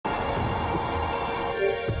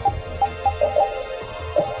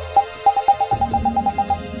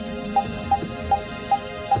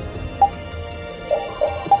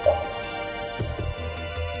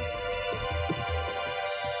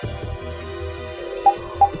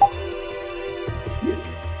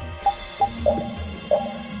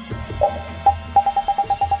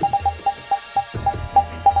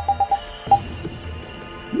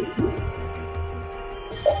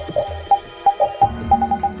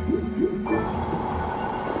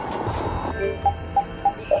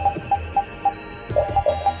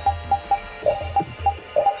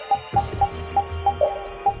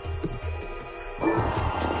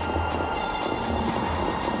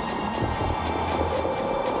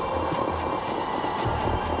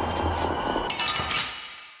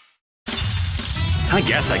I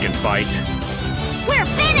guess I can fight. We're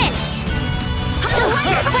finished! The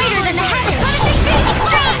light brighter than the heavens!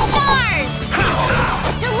 Extreme stars!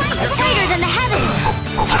 The light brighter than the heavens!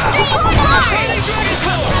 Extreme stars!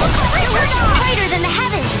 The light brighter than the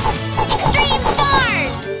heavens! Extreme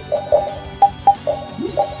stars!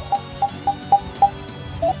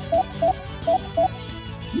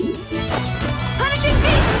 Punishing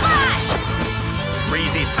beast flash!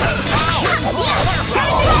 Breezy stuff.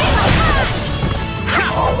 Punishing beast flash!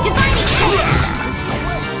 Dividing edge!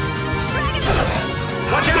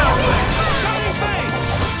 Watch out!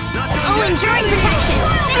 Oh, enduring protection!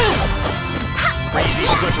 Breezy,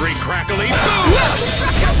 slippery, crackly.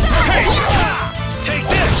 Hey! Take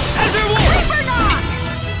this! Azure Wolf!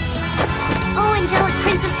 Oh, angelic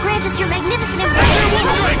princess, grant us your magnificent Azure embrace!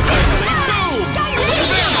 Wolf strike! Boom!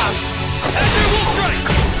 Azure Wolf strike!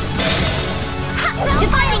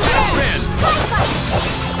 Dividing edge!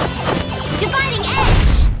 Dividing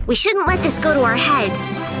edge! We shouldn't let this go to our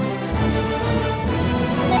heads.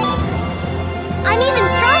 I'm even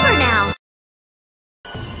stronger now!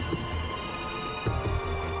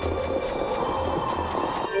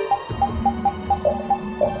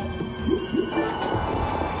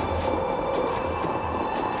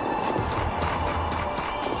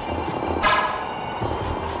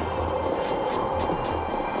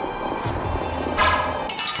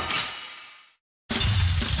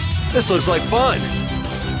 This looks like fun.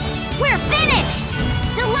 We're finished!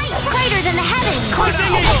 The light brighter than the heavens!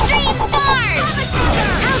 Crushing it! Extreme stars!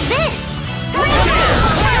 How's this? Racing!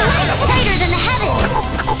 The light brighter than the heavens!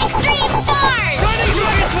 Extreme stars! Shining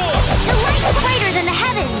Dragon's Wolf! The light brighter than the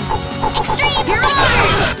heavens! Extreme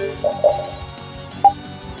stars!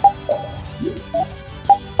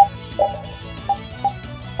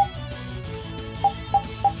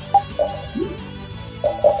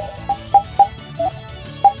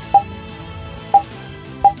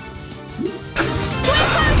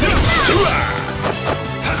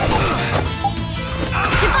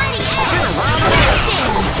 Dividing edge!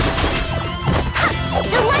 Bursting!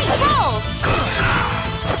 Delight roll!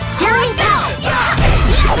 Here I go!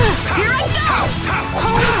 Here I go!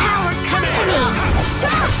 Holy power, come to me!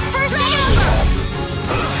 First aid!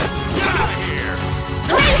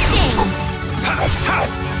 Wasting!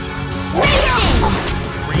 Wasting!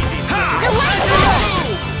 Delight roll!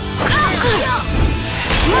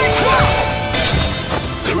 Merge once!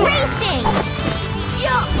 Wasting!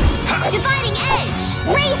 Dividing edge!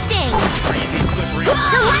 Wasting! Breezy, slippery.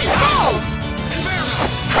 Delight roll!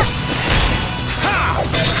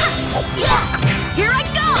 Here I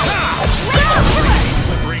go!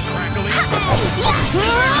 Slippery, crackly.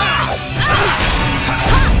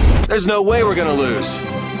 There's no way we're gonna lose.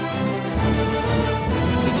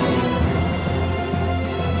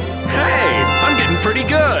 Hey, I'm getting pretty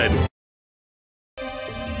good.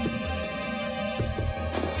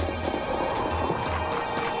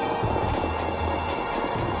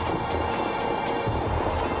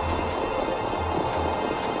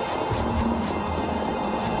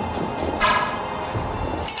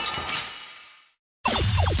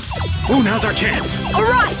 Ooh, now's our chance. All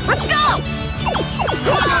right, let's go!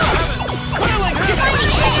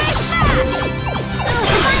 Dividing edge!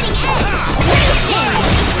 Dividing edge! Wasting!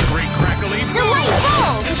 Slippery, crackly. Delight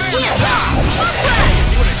roll! Here!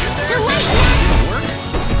 Delight next!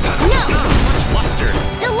 No! Such luster.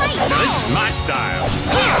 Delight This is roll! my style.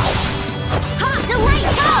 Here! Delight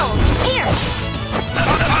go! Here!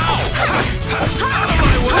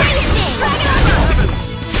 Wasting!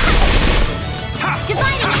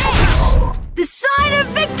 Dividing edge! The sign of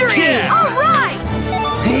victory! Yeah. All right!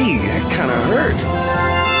 Hey, that kinda hurt.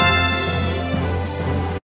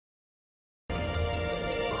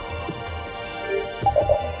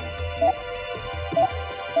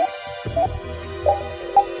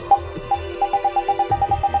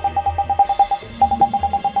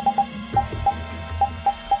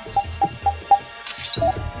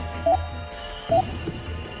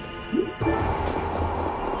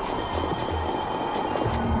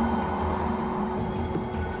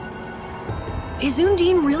 Is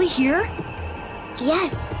Undine really here?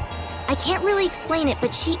 Yes. I can't really explain it,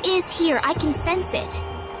 but she is here. I can sense it.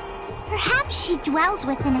 Perhaps she dwells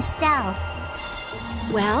within Estelle.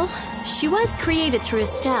 Well, she was created through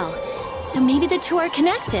Estelle, so maybe the two are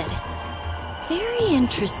connected. Very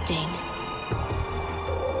interesting.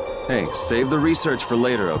 Hey, save the research for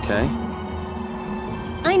later, okay?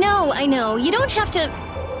 I know. You don't have to...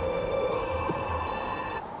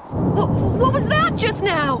 What was that just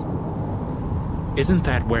now? Isn't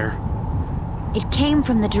that where? It came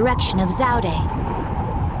from the direction of Zaude.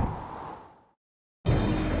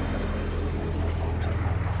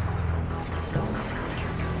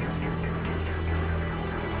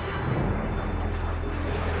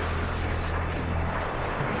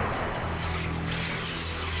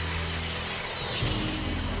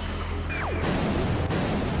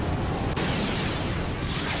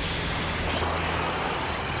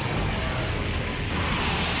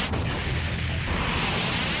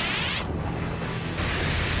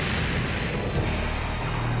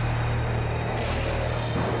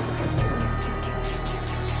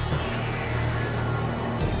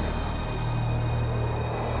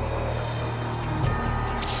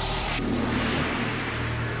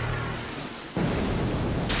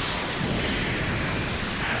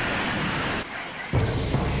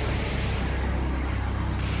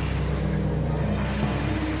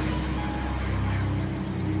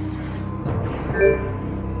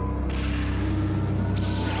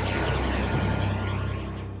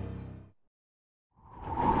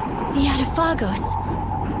 Autophagos.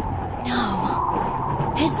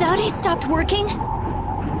 No. Has Zaude stopped working?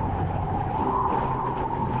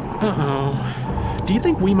 Uh-oh. Do you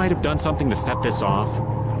think we might have done something to set this off?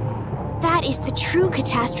 That is the true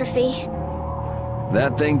catastrophe.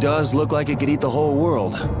 That thing does look like it could eat the whole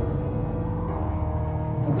world.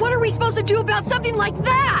 What are we supposed to do about something like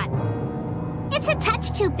that? It's a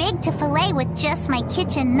touch too big to fillet with just my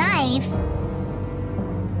kitchen knife.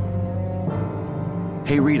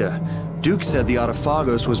 Hey Rita, Duke said the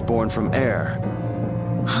Autophagos was born from air.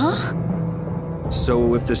 Huh?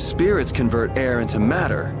 So if the spirits convert air into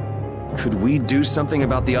matter, could we do something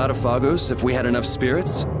about the Autophagos if we had enough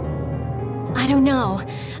spirits? I don't know.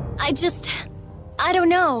 I don't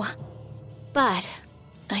know. But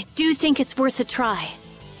I do think it's worth a try.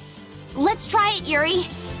 Let's try it, Yuri.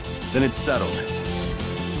 Then it's settled.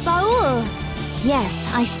 Baul! Yes,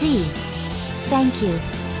 I see. Thank you.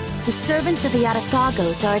 The servants of the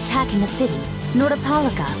Autophagos are attacking the city, Notre.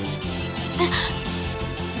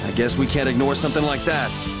 I guess we can't ignore something like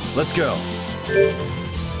that. Let's go.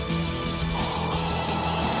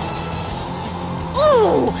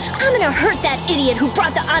 Ooh! I'm gonna hurt that idiot who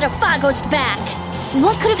brought the Autophagos back!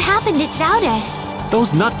 What could have happened at Zaude?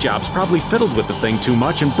 Those nutjobs probably fiddled with the thing too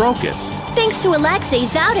much and broke it. Thanks to Alexei,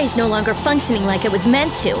 Zaude's no longer functioning like it was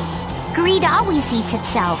meant to. Greed always eats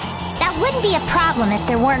itself. That wouldn't be a problem if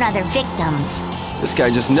there weren't other victims. This guy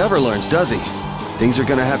just never learns, does he? Things are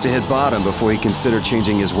gonna have to hit bottom before he considers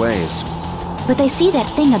changing his ways. But they see that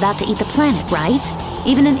thing about to eat the planet, right?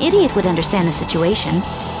 Even an idiot would understand the situation.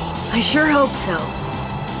 I sure hope so.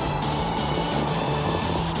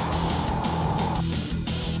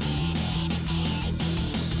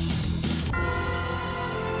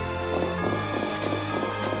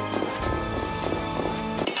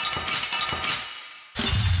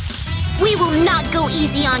 We will not go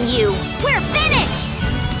easy on you. We're finished!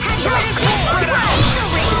 Angel Ring! Angel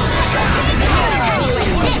Ring!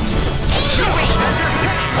 Nix! Angel Ring!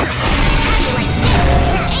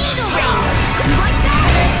 Angel Ring! Like that!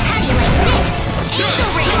 Angel Nix! Angel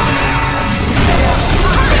Ring!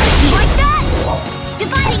 Like that!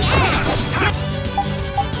 Dividing Edge!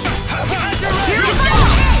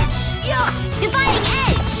 Dividing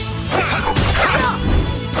Edge!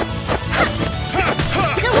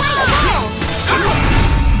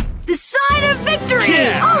 The sign of victory!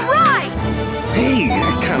 Yeah. All right! Hey,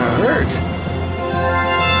 that kinda hurt.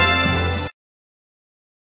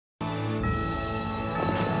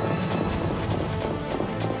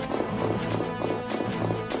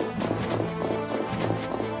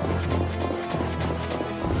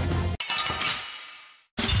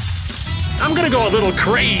 I'm gonna go a little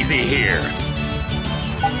crazy here.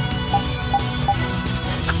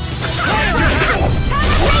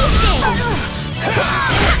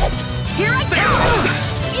 Here I go!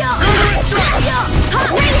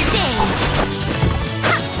 Wasting!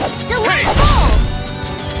 Delightful!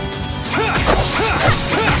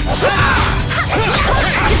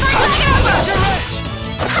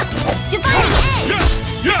 Dividing Edge!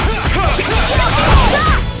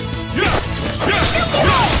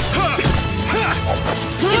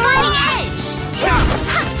 Dividing Edge!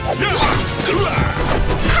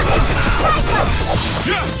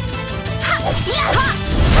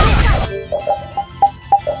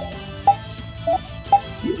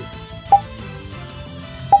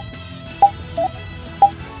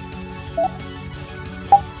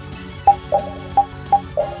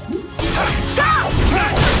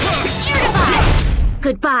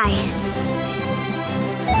 Goodbye.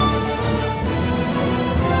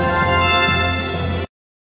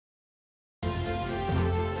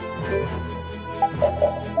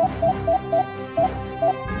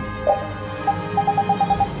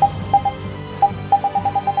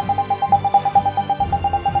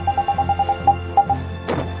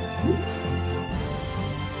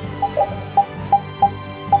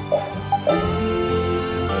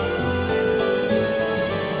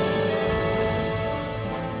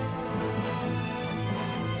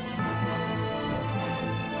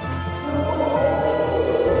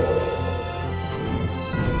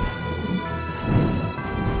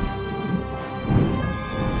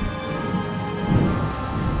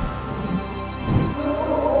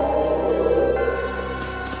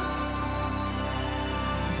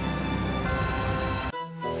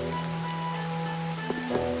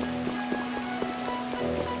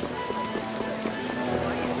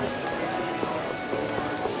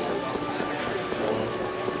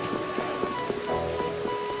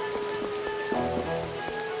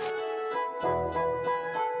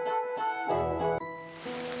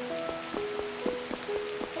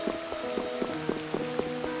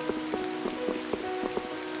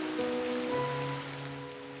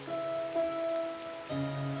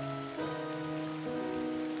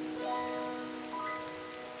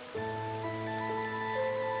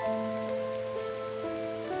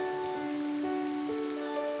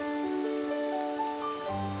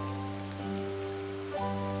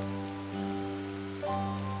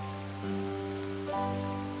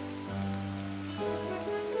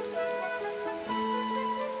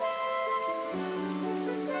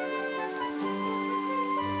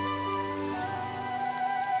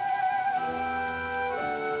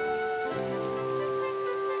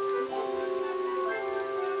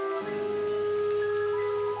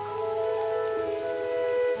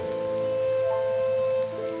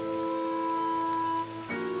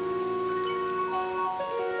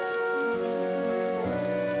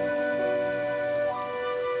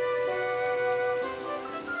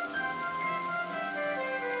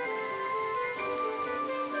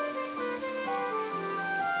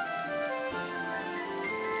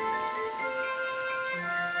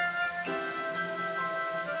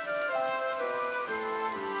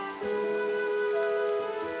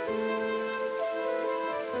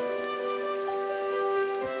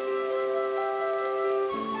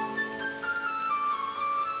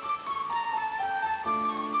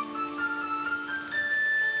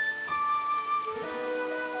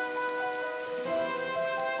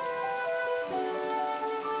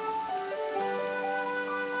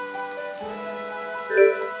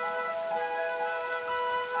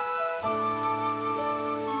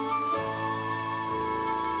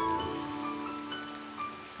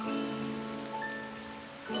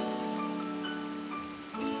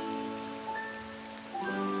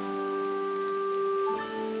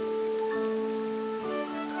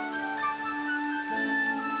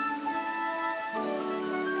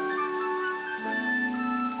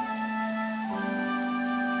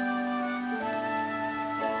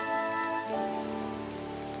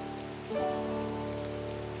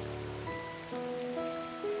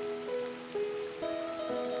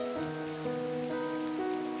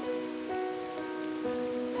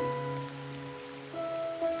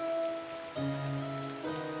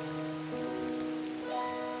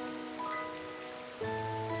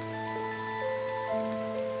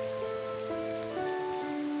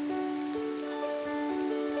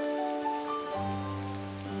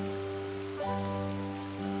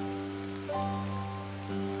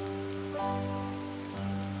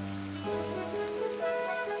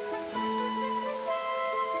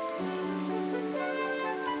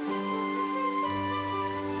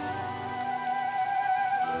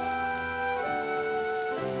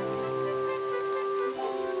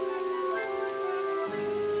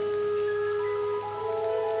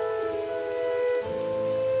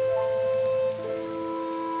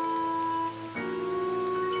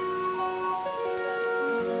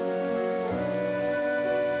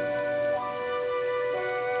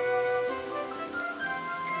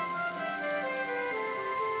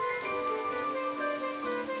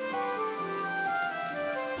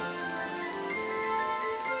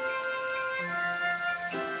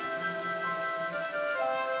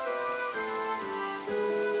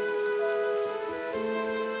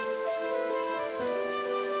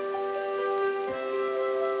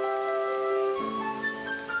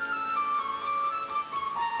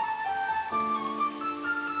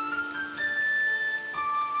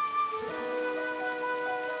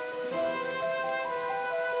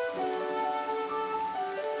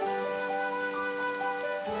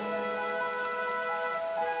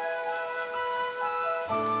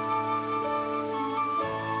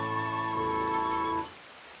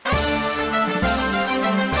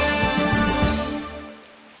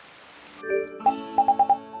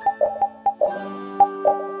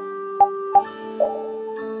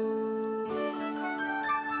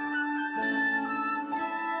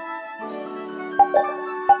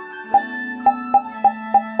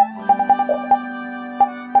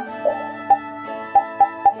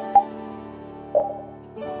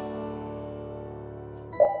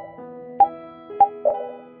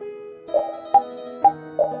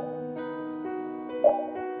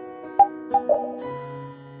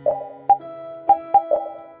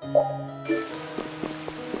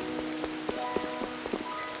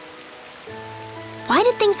 Why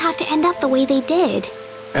did things have to end up the way they did?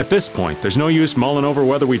 At this point, there's no use mulling over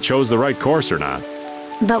whether we chose the right course or not.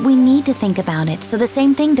 But we need to think about it so the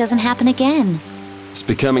same thing doesn't happen again. It's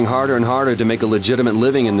becoming harder and harder to make a legitimate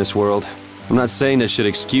living in this world. I'm not saying this should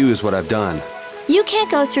excuse what I've done. You can't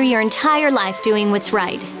go through your entire life doing what's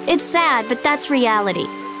right. It's sad, but that's reality.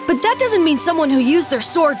 But that doesn't mean someone who used their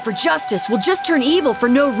sword for justice will just turn evil for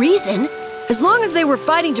no reason. As long as they were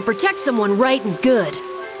fighting to protect someone right and good.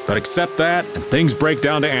 But accept that, and things break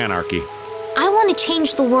down to anarchy. I want to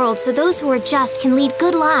change the world so those who are just can lead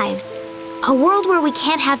good lives. A world where we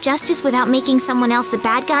can't have justice without making someone else the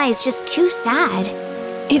bad guy is just too sad.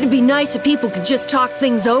 It'd be nice if people could just talk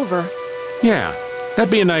things over. Yeah,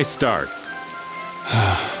 that'd be a nice start.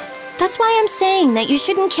 That's why I'm saying that you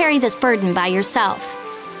shouldn't carry this burden by yourself.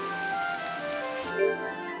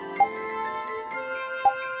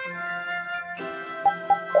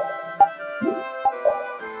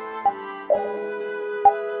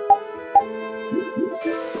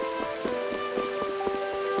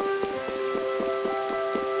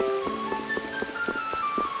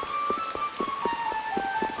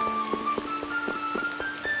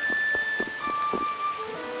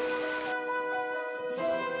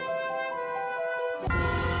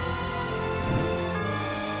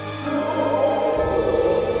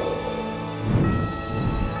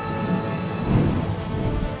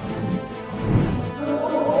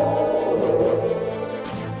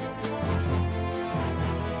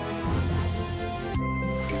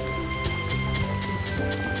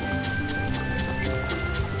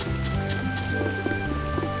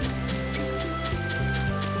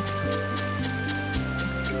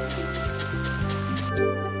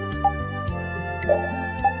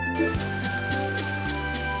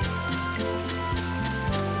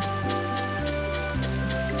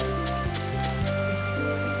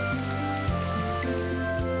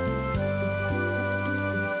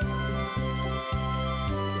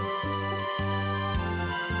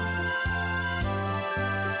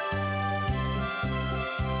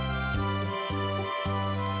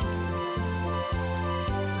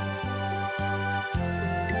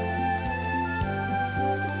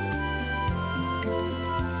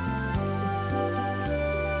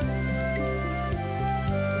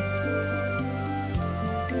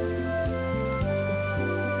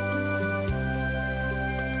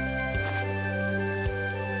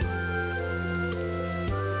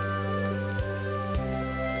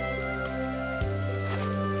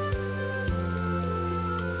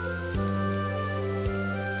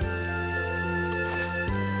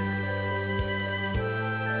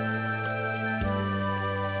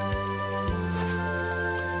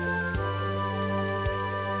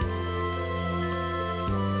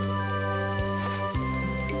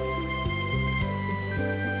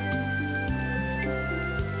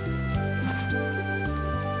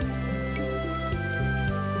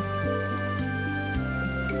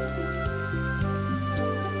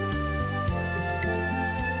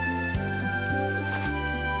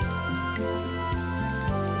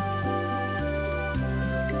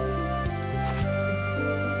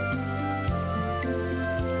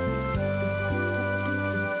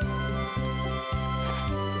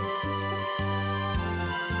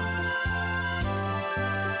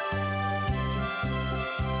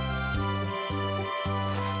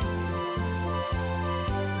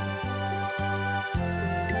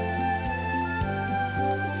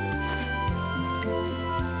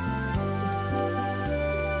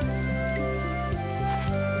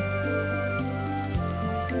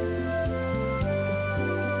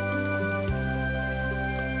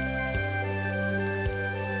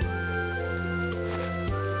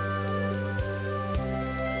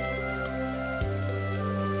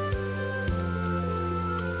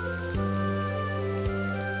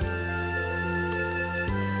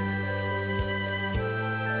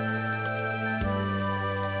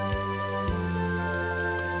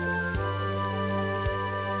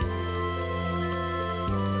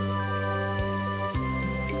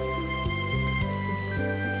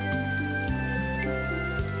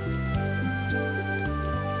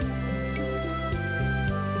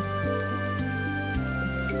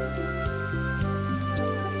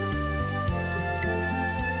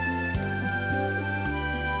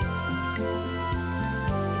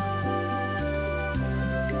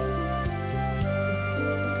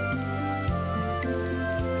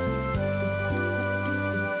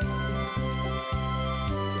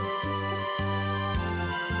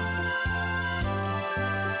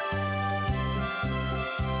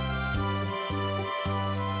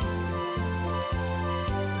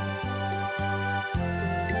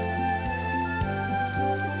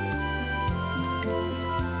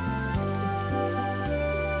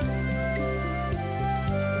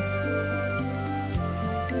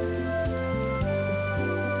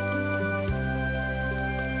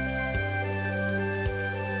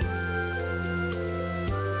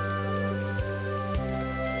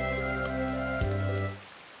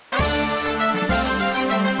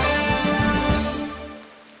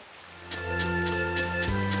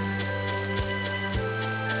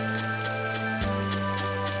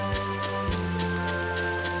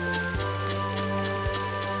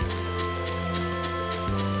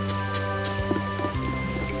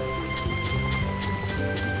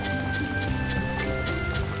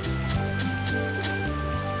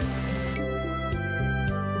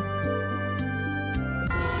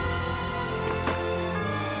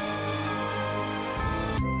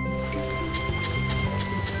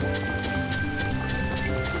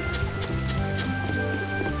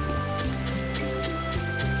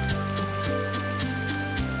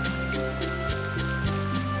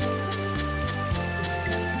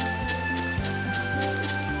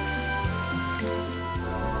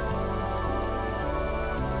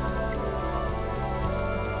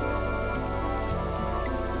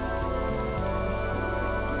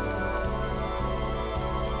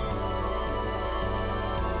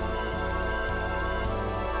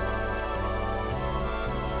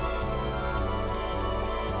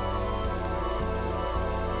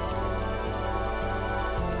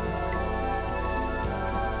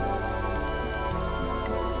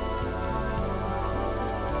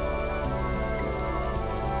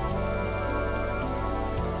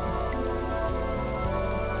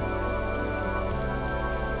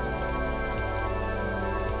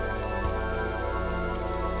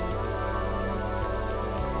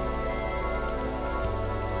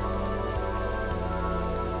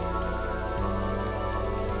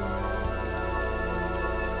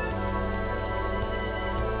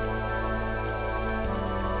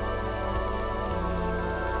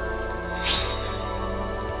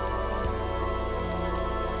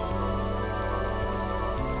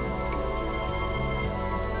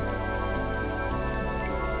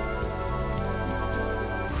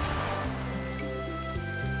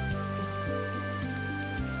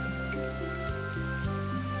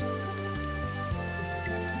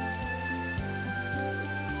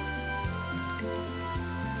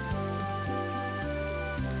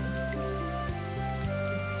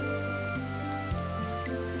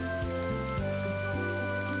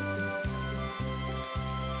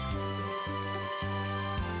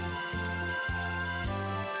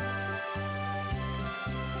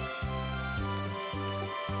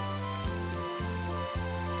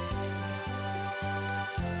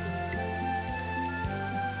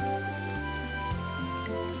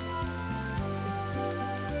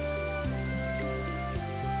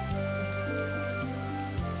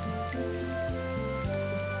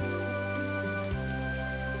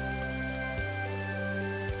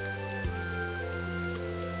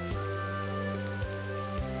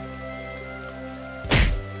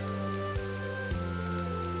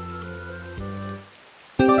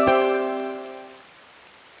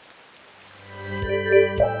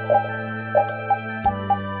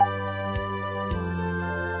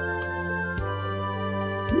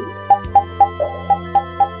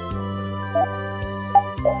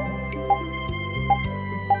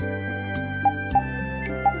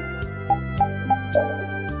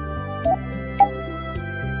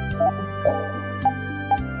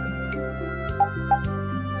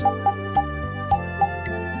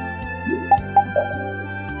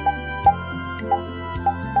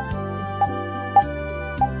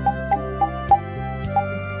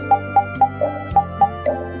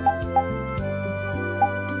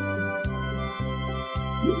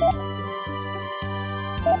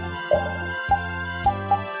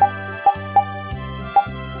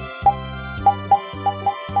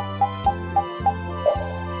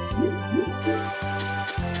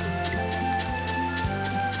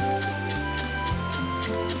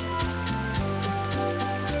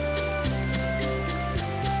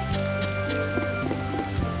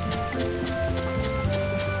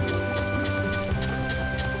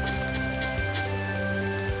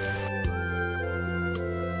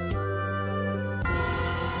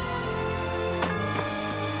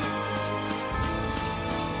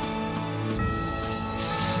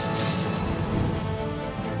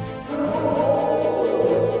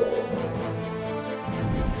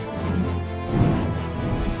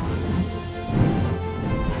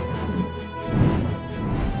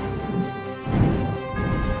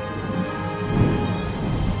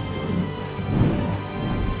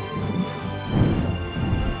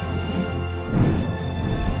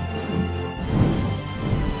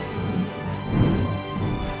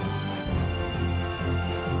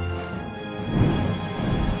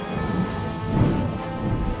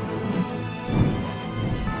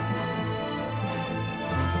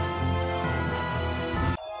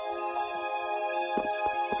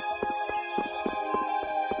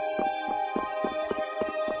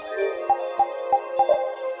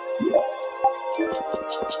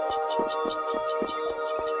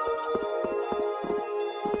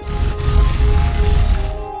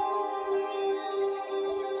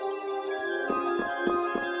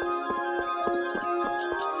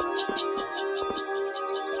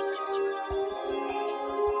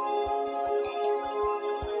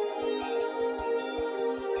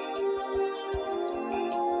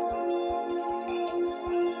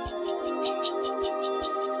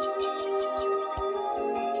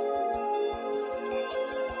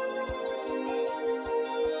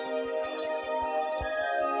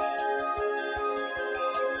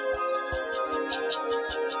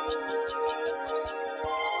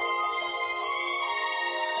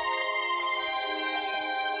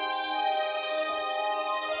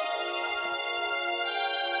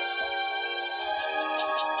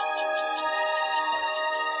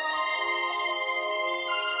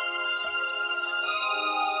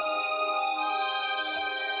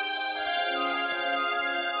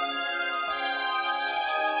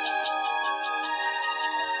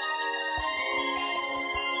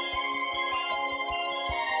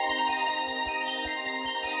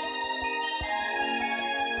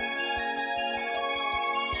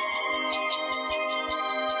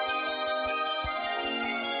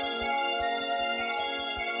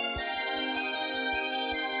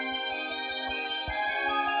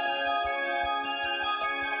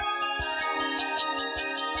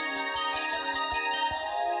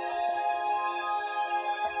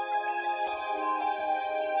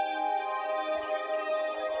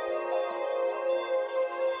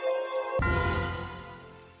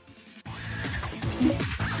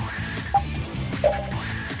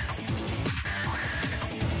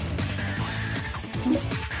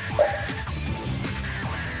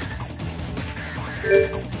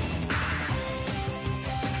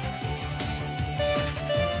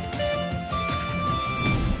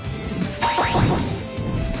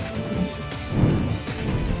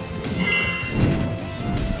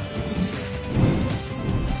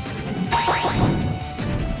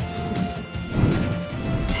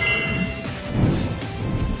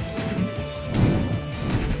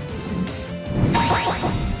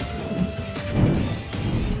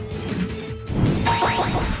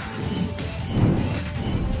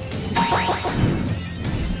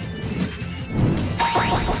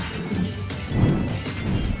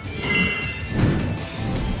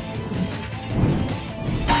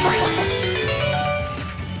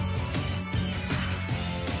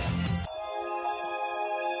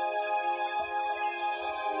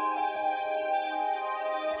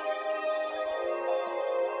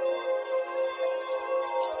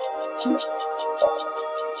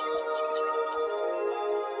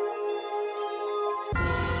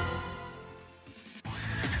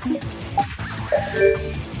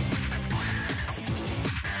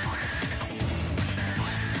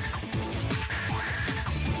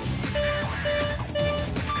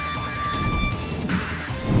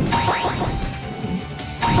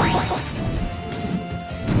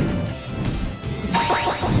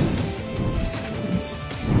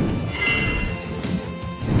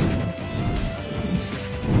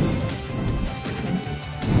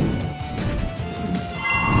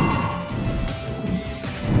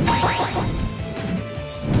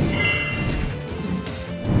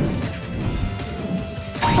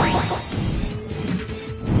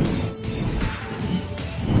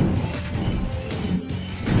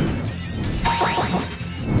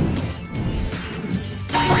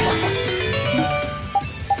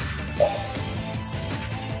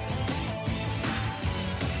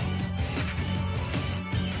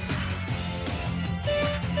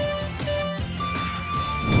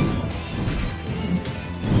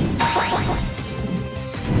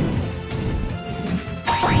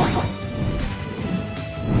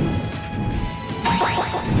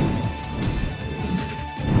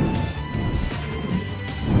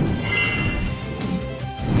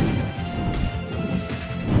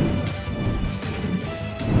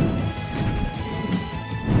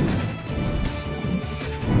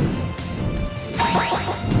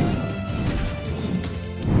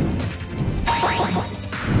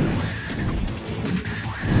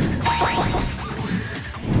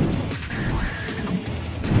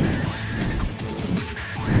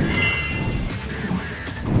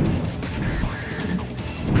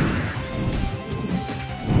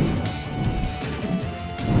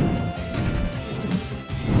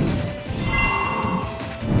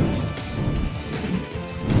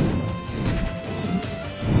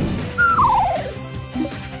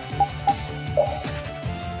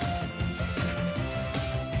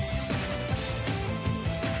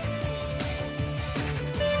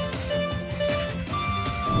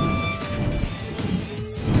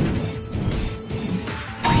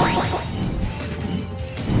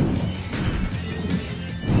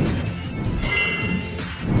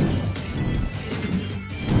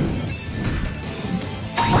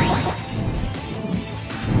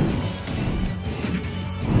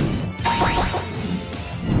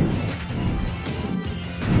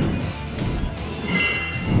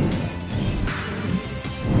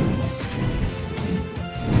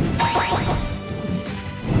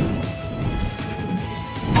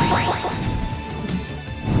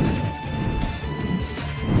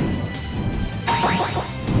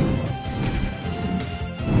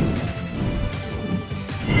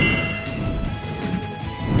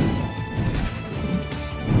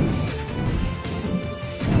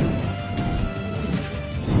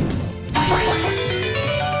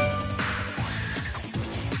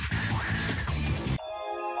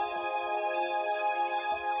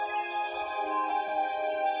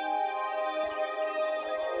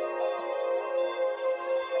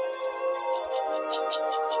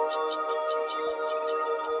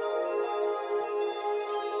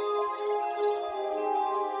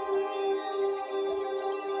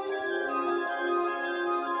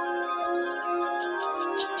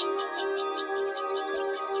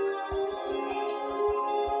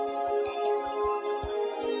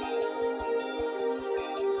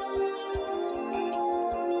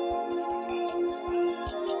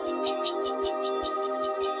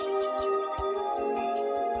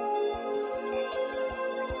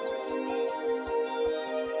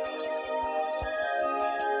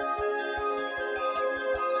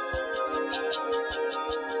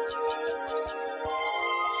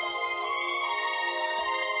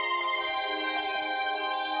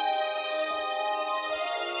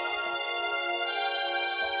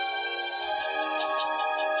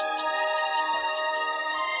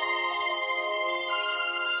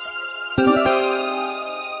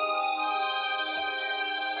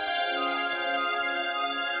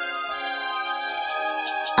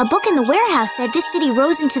 A book in the warehouse said this city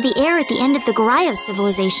rose into the air at the end of the Gorios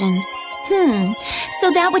civilization.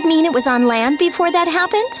 So that would mean it was on land before that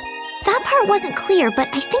happened? That part wasn't clear, but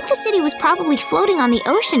I think the city was probably floating on the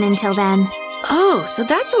ocean until then. Oh, so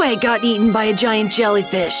that's why it got eaten by a giant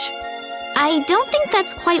jellyfish. I don't think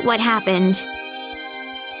that's quite what happened.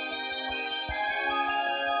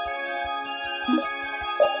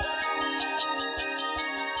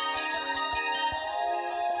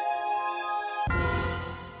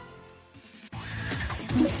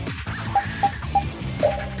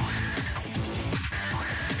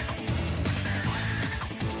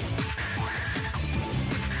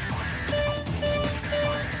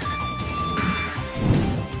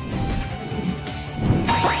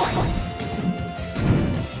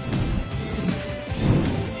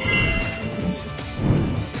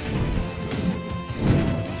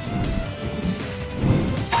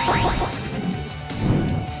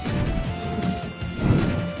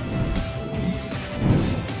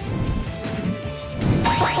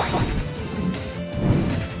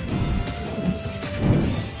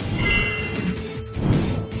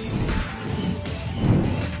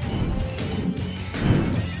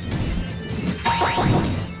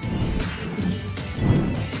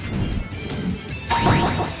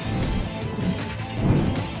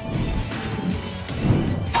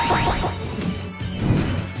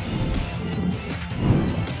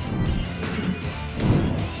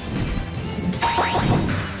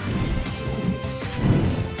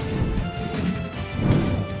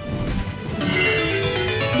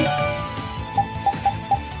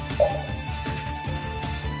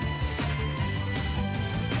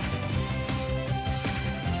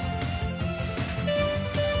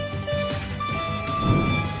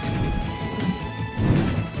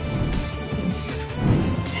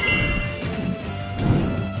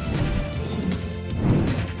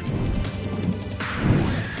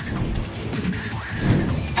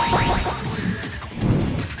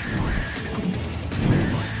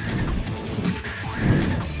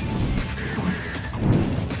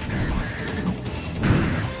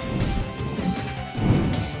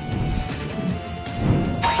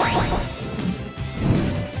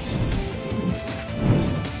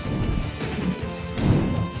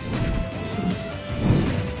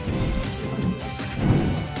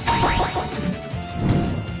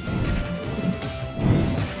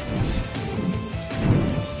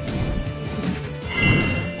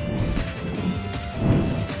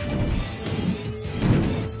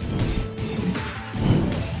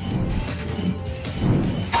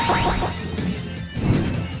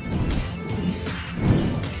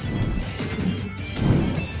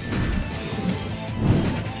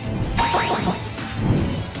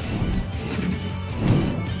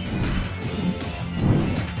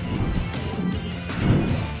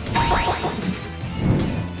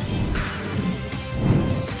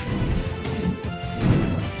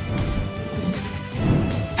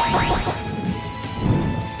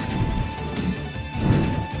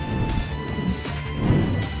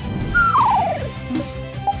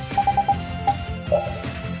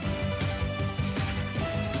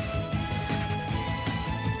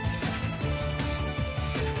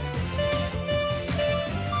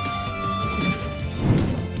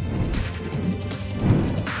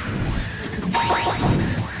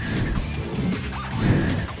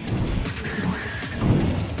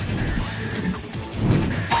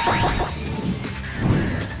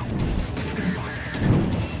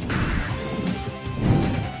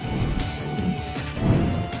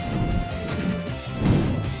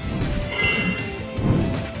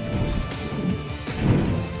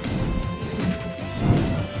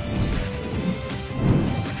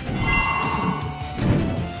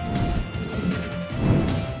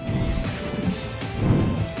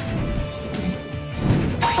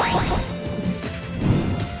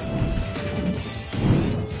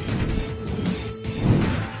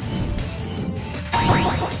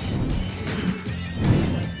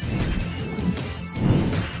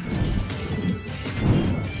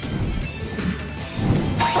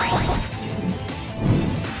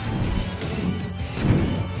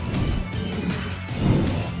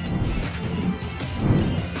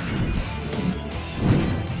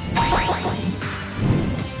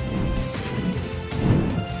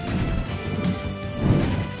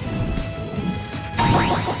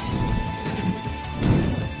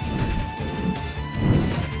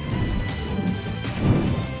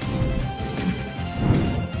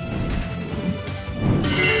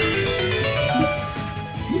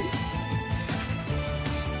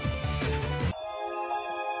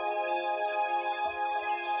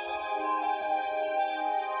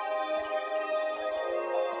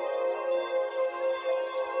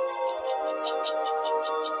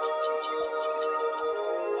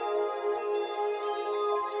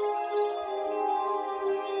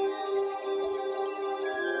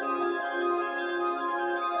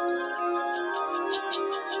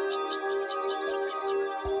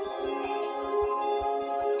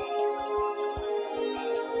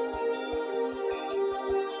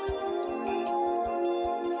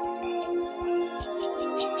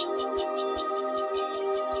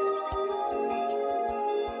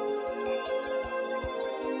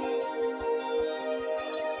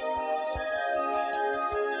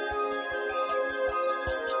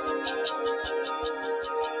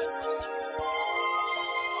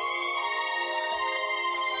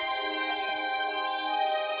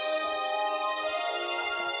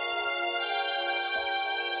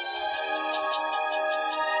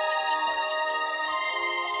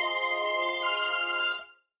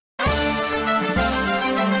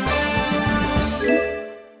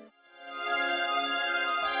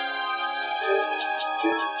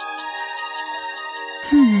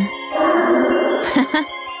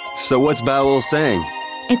 So what's Baul saying?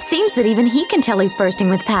 It seems that even he can tell he's bursting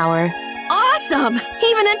with power. Awesome!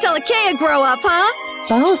 Even Entelekea grow up, huh?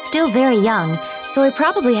 Baul's still very young, so he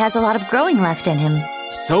probably has a lot of growing left in him.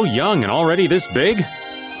 So young and already this big?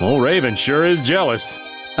 Old Raven sure is jealous.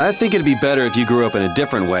 I think it'd be better if you grew up in a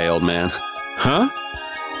different way, old man. Huh?